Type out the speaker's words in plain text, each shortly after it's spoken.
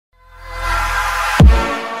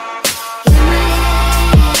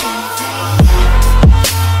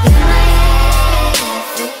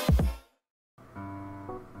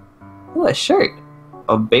a shirt.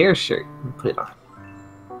 A bear shirt. Put it on.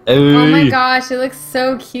 Oh my Hey, gosh, it looks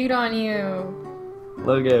so cute on you.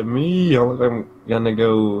 look at me. I look like I'm gonna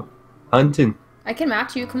go hunting. I can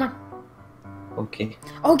match you. Come on. Okay.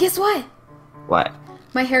 Oh, guess what? What?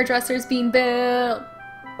 My hairdresser's being built.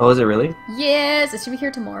 Oh, is it really? Yes, it should be here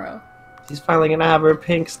tomorrow. She's finally gonna have her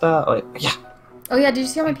pink stuff. Like, yeah. Oh yeah, did you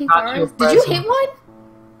see all my pink Got you a flowers? Did you present. hit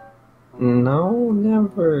one? No,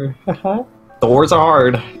 never. Doors are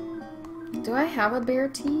hard. Do I have a bear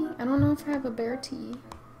tea? I don't know if I have a bear tea.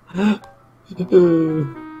 Oh,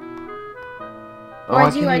 I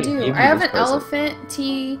do. can't give you I have this an present. elephant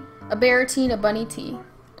tea, a bear tea, and a bunny tea.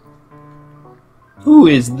 Who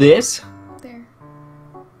is this? There.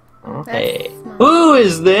 Okay. That's mine. Who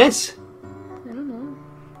is this? I don't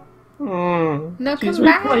know. No, She's come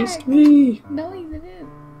back. replaced me. No, you didn't.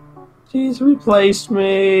 She's replaced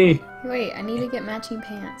me. Wait, I need to get matching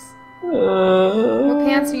pants. What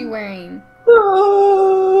pants are you wearing?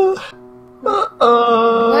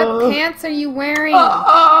 What pants are you wearing?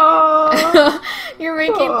 You're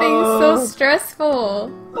making things so stressful.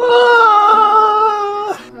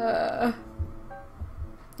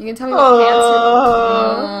 You can tell me what pants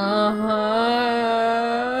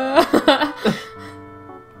are...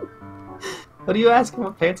 What are you asking?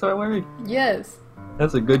 What pants am I wearing? Yes.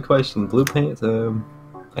 That's a good question. Blue pants?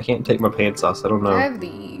 I can't take my pants off, so I don't know. I have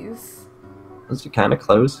these. Those are kind of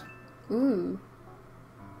close. Ooh.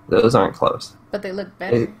 Those aren't close. But they look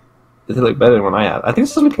better. They look better than what I have. I think this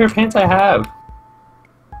is the only pair of pants I have.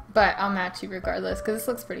 But I'll match you regardless, because this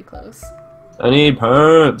looks pretty close. I need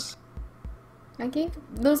pants. I gave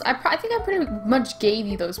those... I think I pretty much gave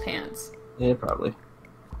you those pants. Yeah, probably.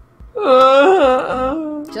 Do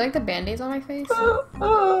you like the band-aids on my face?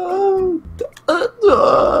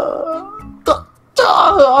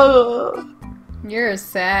 You're a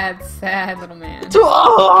sad, sad little man.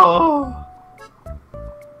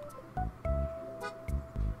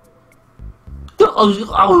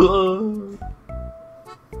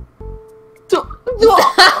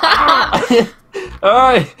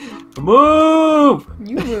 Alright, move!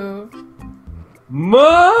 You move.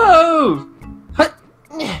 Move!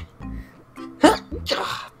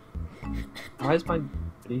 Why is my...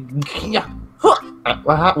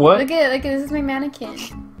 What? Look at this is my mannequin.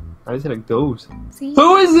 Why is it a ghost? See?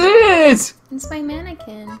 Who is this? It's my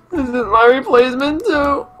mannequin. Is it my replacement too?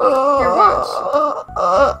 Here, watch.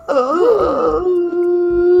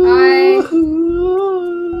 Hi.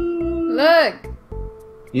 Look!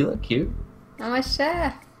 You look cute. I'm a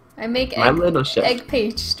chef. I make My little chef. egg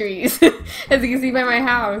pastries, as you can see by my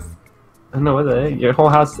house. I don't know what the egg. Your whole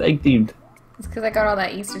house is egg themed. It's because I got all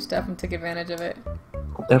that Easter stuff and took advantage of it.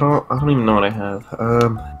 I don't even know what I have.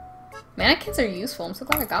 Mannequins are useful. I'm so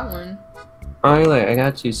glad I got one. I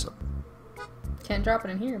got you some. Can't drop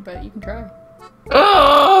it in here, but you can try.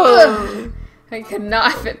 Oh! I could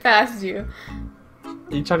not fit past you.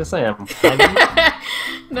 Are you trying to say I'm fat?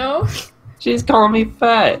 No? She's calling me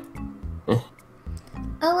fat.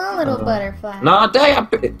 Hello, little butterfly. No,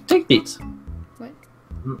 take these. What?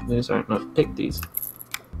 These aren't. No, take these.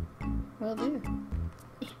 Will do.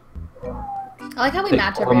 I like how we Take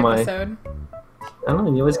match all every my- episode. I don't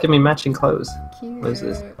know. You always give me matching clothes. Cute. What is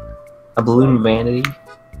this? A balloon vanity.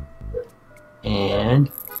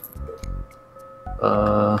 And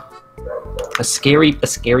a scary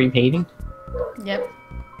painting. Yep.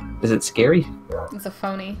 Is it scary? It's a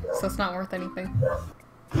phony, so it's not worth anything.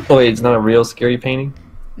 Oh wait, it's not a real scary painting?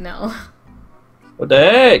 No. What the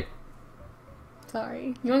heck?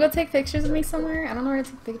 Sorry. You wanna go take pictures of me somewhere? I don't know where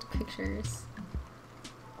to take big pictures.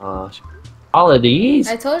 All of these?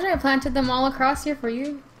 I told you I planted them all across here for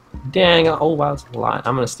you. Dang, oh wow, it's a lot.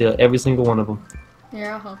 I'm gonna steal every single one of them.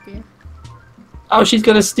 Here, I'll help you. Oh, she's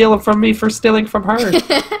gonna steal them from me for stealing from her.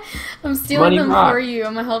 I'm stealing Money them rock. for you.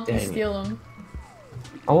 I'm gonna help you Dang it. steal them.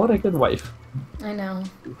 Oh, what a good wife. I know.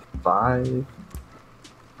 5.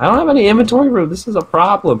 I don't have any inventory room. This is a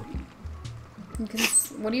problem. Because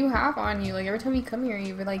what do you have on you? Like every time you come here,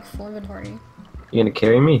 you have like full inventory. You gonna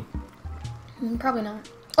carry me? Probably not.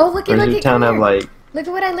 Oh, look Or at does look your at town have like... Look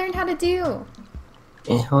at what I learned how to do.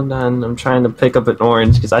 Hold on, I'm trying to pick up an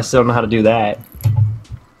orange because I still don't know how to do that.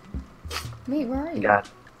 Wait, where are you? God,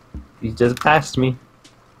 you just passed me.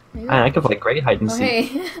 Are you- I can play great hide and Oh, seek.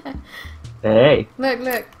 hey. Hey,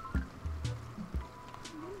 Look.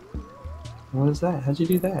 what is that? How'd you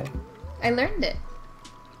do that? I learned it.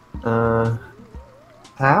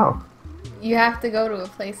 How? You have to go to a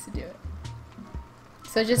place to do it.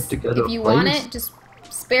 So just, to go to if a you want place? it, just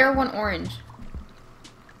spare one orange.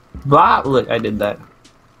 Blah, look, I did that.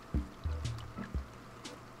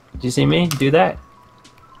 Did you see me do that?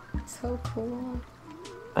 So cool.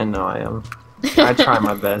 I I know I am. I try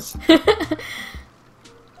my best.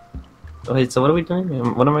 Wait, so what are we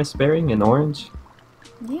doing? What am I sparing? An orange?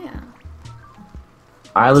 Yeah.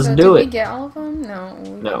 Alright, let's So do did it. we get all of them? No. We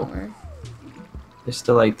got No. more. There's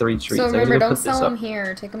still like 3 trees. So I gotta remember, go don't put this sell them up.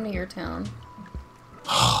 here. Take them to your town.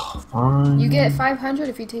 Fine. You get 500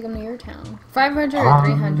 if you take them to your town. 500 or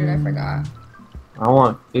 300, I forgot. I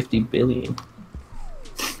want 50 billion.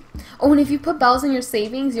 Oh, and if you put bells in your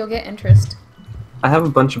savings, you'll get interest. I have a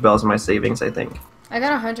bunch of bells in my savings, I think. I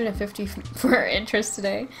got 150 for interest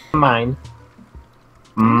today. Mine.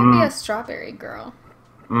 I might be a strawberry girl.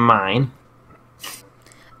 Mine.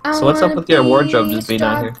 So what's up with your wardrobe just being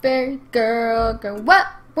out here? Strawberry girl, what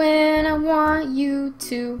when I want you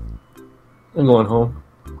to. I'm going home.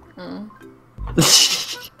 Oh.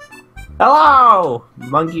 Hello,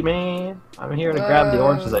 monkey man. I'm here to grab the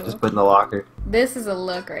oranges I just put in the locker. This is a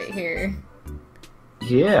look right here.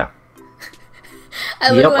 Yeah.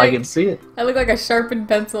 I look Yep, like, I can see it. I look like a sharpened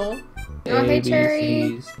pencil. Oh, hey,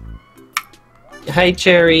 Cherry. Hey,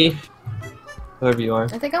 Cherry. Whoever you are.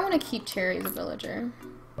 I think I want to keep Cherry as a villager.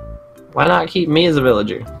 Why not keep me as a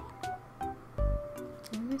villager? What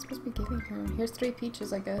am I supposed to be giving her? Here's 3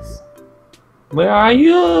 peaches, I guess. Where are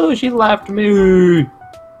you? She left me.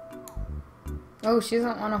 Oh, she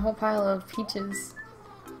doesn't want a whole pile of peaches.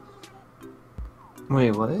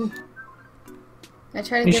 Wait, what? I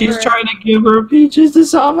tried to give She's her... trying to give her peaches to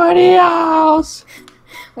somebody else.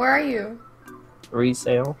 Where are you?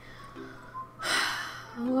 Resale.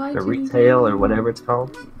 Why'd Or you retail or whatever it's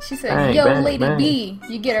called. She said, Bang, yo, bang, Lady bang. B,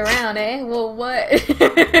 you get around, eh? Well, what?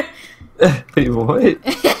 Wait, what?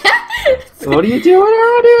 What are you doing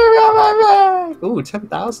around here? Ooh,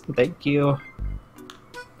 10,000. Thank you.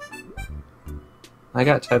 I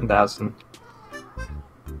got 10,000.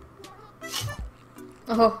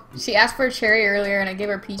 Oh, she asked for a cherry earlier and I gave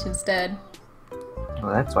her peach instead.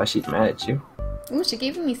 Well, that's why she's mad at you. Ooh, she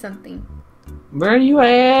gave me something. Where are you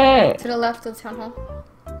at? To the left of the town hall.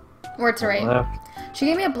 Or to right. Left. She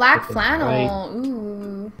gave me a black Okay, flannel.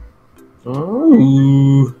 Ooh.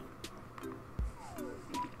 Ooh.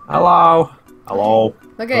 Hello. Hello.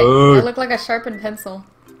 Look at I look like a sharpened pencil.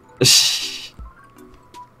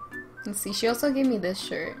 Let's see, she also gave me this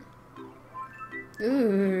shirt.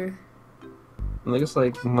 Ooh. Looks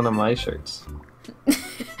like one of my shirts. Here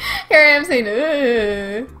I am saying,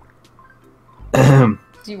 ooh.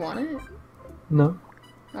 Do you want it? No.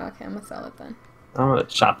 Oh, okay, I'm gonna sell it then. I'm gonna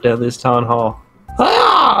chop down this town hall.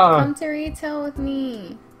 Ah! Come to retail with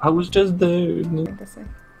me. I was just there. Like this way.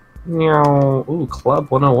 Meow. Ooh, Club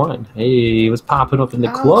 101. Hey, what's popping up in the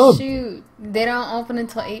Oh, club? shoot. They don't open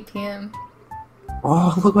until 8 p.m.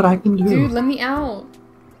 Oh, look what I can do. Dude, let me out.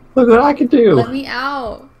 Look what I can do. Let me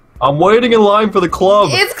out. I'm waiting in line for the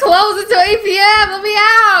club. It's closed until 8 p.m. Let me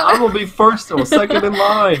out. I'm gonna be first or second in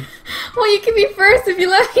line. Well, you can be first if you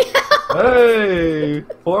let me out. Hey,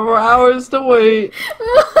 4 more hours to wait.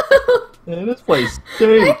 Man, this place I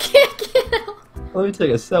stinks. can't get out. Let me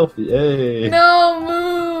take a selfie. Hey. No,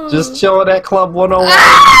 move. Just chilling at Club 101.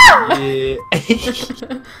 Ah! Yeah.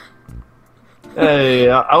 Hey,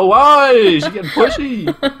 oh, why? She getting pushy.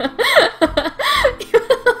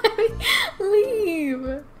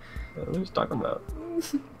 Leave. What are you talking about?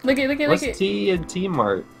 Look at What's T&T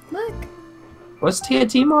Mart? Look. What's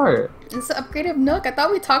T&T Mart? It's the upgraded Nook. I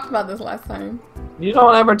thought we talked about this last time. You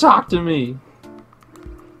don't ever talk to me.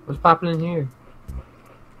 What's popping in here?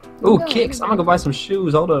 Ooh, No, kicks. I'm gonna go buy some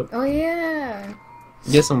shoes. Hold up. Oh yeah.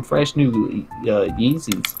 Get some fresh new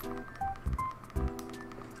Yeezys.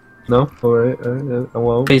 No? Alright, I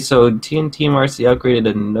won't. Okay, so T&T Marcy upgraded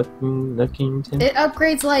to Nookington. It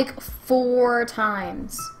upgrades like 4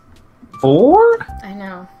 times. 4? I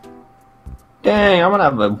know. Dang, I'm gonna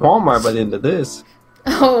have a Walmart by the end of this.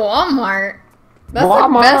 Oh, Walmart. That's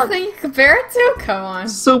Walmart. the best thing you compare it to? Come on.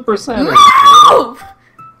 Super Center. Move!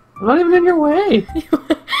 I'm not even in your way.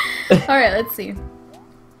 Alright, let's see.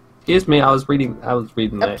 Excuse me, I was reading A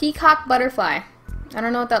that. peacock butterfly. I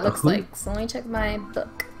don't know what that looks who? like, so let me check my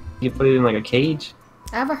book. You put it in like a cage?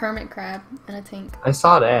 I have a hermit crab and a tank. I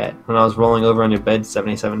saw that when I was rolling over on your bed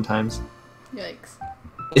 77 times. Yikes.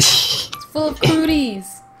 It's full of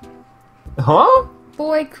cooties. Huh?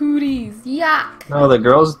 Boy cooties. Yuck. No, the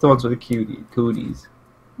girls are the ones with the cooties.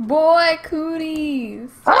 Boy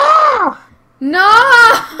cooties. Ah! No!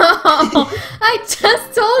 I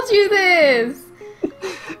just told you this!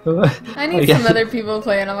 I need some other people to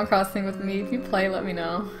play Animal Crossing with me. If you play, let me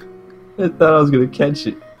know. I thought I was gonna catch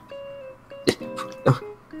it.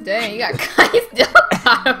 Dang, you got guys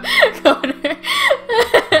down corner.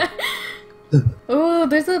 Oh,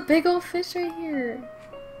 there's a big old fish right here.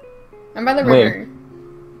 I'm by the Where? river.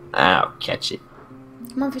 I'll catch it.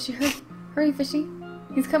 Come on, fishy, hurry. Hurry, fishy.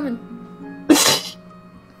 He's coming.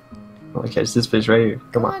 I want to catch this fish right here.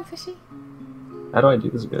 Come on, fishy. How do I do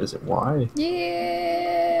this? Is it Y?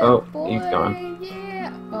 Yeah. Oh, boy. he's gone.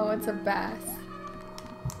 Yeah. Oh, it's a bass.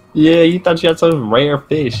 Yeah, you thought you had some rare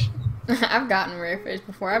fish. I've gotten rare fish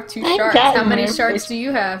before. I have 2 I've sharks. gotten How many rare sharks fish. do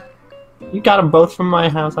you have? You got them both from my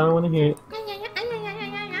house. I don't want to hear it.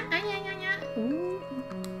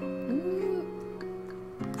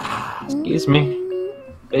 Excuse me.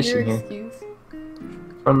 Fish Your in here. excuse.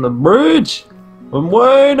 From the bridge. From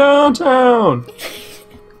way downtown.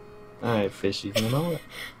 Alright, fishy. You know what?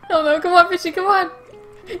 Oh no, come on, fishy, come on.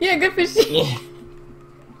 Yeah, good fishy. Yeah.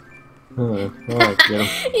 Alright, get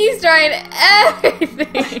him. He's trying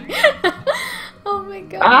everything. Oh my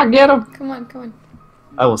god. Ah, get him. Come on, come on.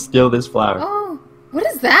 I will steal this flower. Oh, what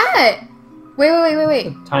is that?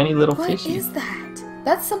 Wait. Tiny little What fishy. is that?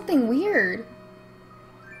 That's something weird.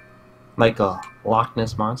 Like a Loch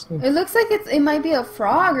Ness monster. It looks like it might be a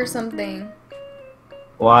frog or something.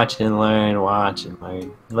 Watch and learn, watch and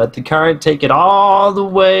learn. Let the current take it all the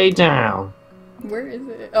way down. Where is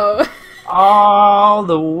it? Oh. All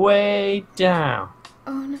the way down.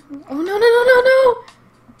 Oh no. Oh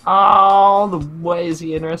no. All the way. Is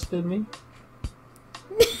he interested in me?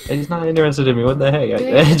 He's not interested in me. What the heck?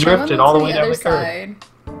 I drifted all the way down the current.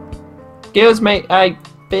 Excuse me. Hey,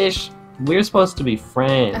 fish. We're supposed to be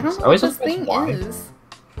friends. I don't know Are we what this supposed to thing press Y? is.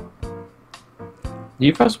 Do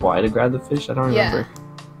you press Y to grab the fish? I don't remember.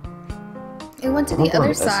 It went to I'm the going other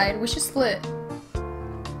with this. side. We should split.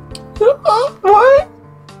 What?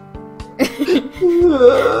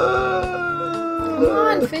 Come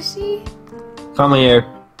on, fishy. Come here.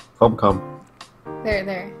 Come.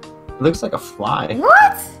 There. It looks like a fly. What?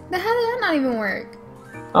 How did that not even work?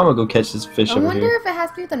 I'm gonna go catch this fish I over wonder here. if it has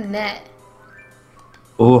to do with a net.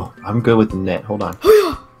 Oh, I'm good with the net. Hold on.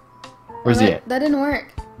 Where's he at? That didn't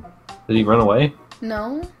work. Did he run away?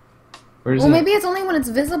 No. Where's Well, he? maybe it's only when it's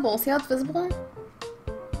visible. See how it's visible?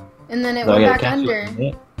 And then it No, I went gotta back catch it under. with the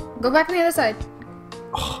net. Go back on the other side.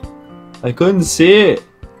 Oh, I couldn't see it.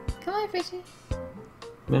 Come on, fishy.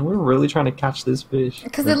 Man, we're really trying to catch this fish.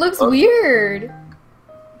 Because it looks weird.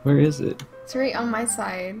 Where is it? It's right on my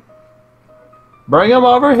side. Bring him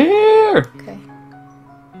over here. Okay.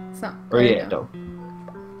 It's not. Where there you you at, go. though?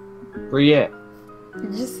 Where you at?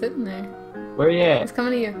 You're just sitting there. Where you It's at?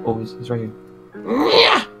 coming to you. Oh, he's right here.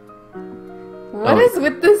 Yeah. What Oh. is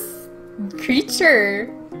with this creature?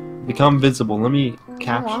 Become visible. Let me I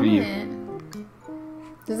capture want you. it.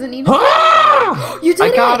 Does it need? Ah! You did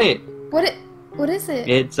I got it. What is it?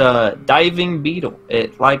 It's a diving beetle.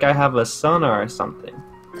 It's like I have a sonar or something.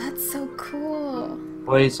 That's so cool.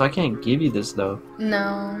 Wait, so I can't give you this though.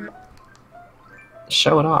 No.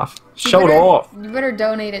 Show it off. You Show it better- off. You better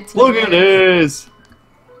donate it to Look me. at this.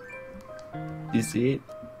 You see it?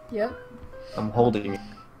 Yep. I'm holding it.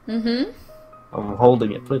 Mm-hmm. I'm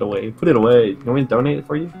holding it. Put it away. Put it away. You want me to donate it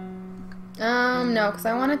for you? No, because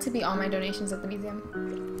I want it to be all my donations at the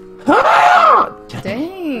museum. Ah!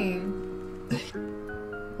 Dang.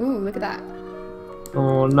 Ooh, look at that.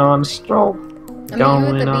 Going on a stroll. I'm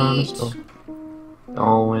Going at the on a beach. stroll.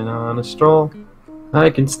 Going on a stroll. I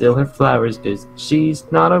can steal her flowers because she's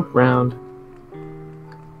not around.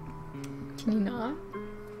 Can you not?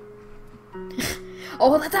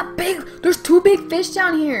 Oh, that's a big. There's 2 big fish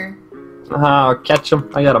down here. I'll catch them.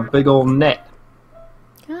 I got a big old net.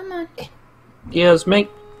 Come on. Gives me.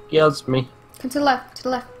 Gives me. Come to the left. To the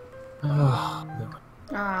left. Oh,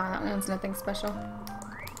 Ah, that one's nothing special.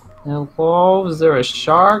 hello? Is there a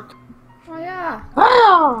shark? Oh yeah.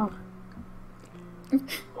 Ah!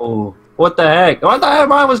 Oh, what the heck? What the heck?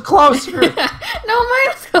 Mine was closer. No,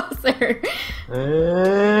 mine's closer.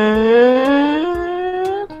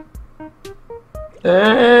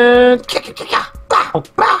 And bow,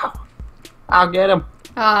 bow. I'll get him.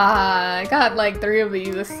 Ah, I got like 3 of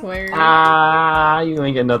these, I swear. Ah, you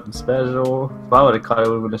ain't get nothing special. If I would have caught it, it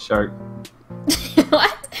would have been a shark.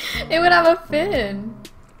 What? It would have a fin.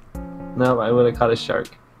 No, I would have caught a shark.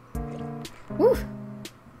 Woo.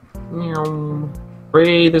 Meow.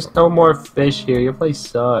 Bree, there's no more fish here. Your place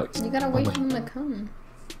sucks. You gotta wait for them to come.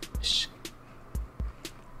 Shh.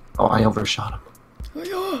 Oh, I overshot him.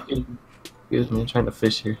 Oh, yeah. Excuse me, I'm trying to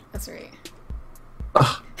fish here. That's right.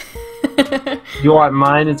 Ugh. You want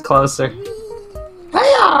mine? It's closer.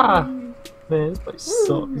 Hiya! Man, this place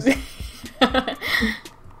sucks.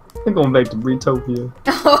 I'm going back to Breetopia.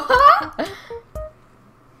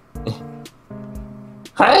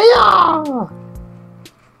 Hiya!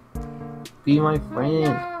 Be my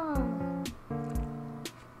friend.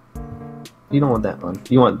 You don't want that one.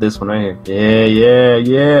 You want this one right here.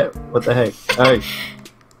 Yeah. What the heck? Hey.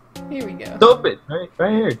 Here we go. Stupid! Right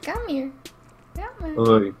here. Come here. Come here.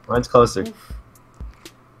 Ooh, mine's closer.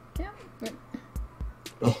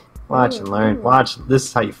 Watch and learn. Watch. This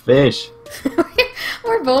is how you fish.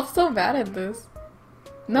 We're both so bad at this.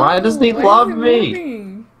 No, why doesn't he love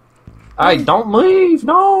me? Alright, don't leave.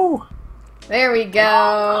 No. There we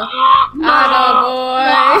go. Atta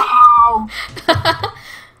boy.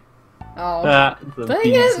 Oh. Dang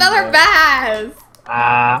it, another bass.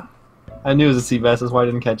 I knew it was a sea bass. That's why I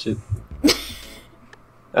didn't catch it.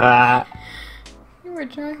 You were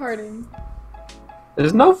tryharding.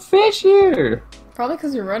 There's no fish here. Probably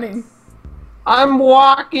because you're running. I'm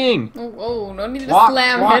walking. Oh, whoa, no need to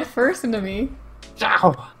slam head first into me.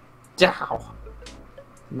 Dow. Dow.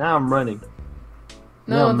 Now I'm running.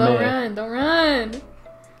 No, don't run. Don't run.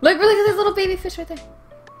 Look at this little baby fish right there.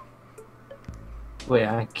 Wait,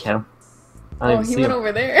 I can't get him. Oh, he went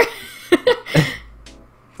over there.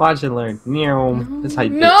 Watch and learn. No. That's how you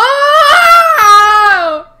do it. No!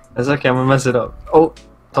 That's okay, I'm gonna mess it up. Oh,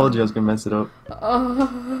 told you I was gonna mess it up.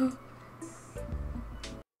 Oh.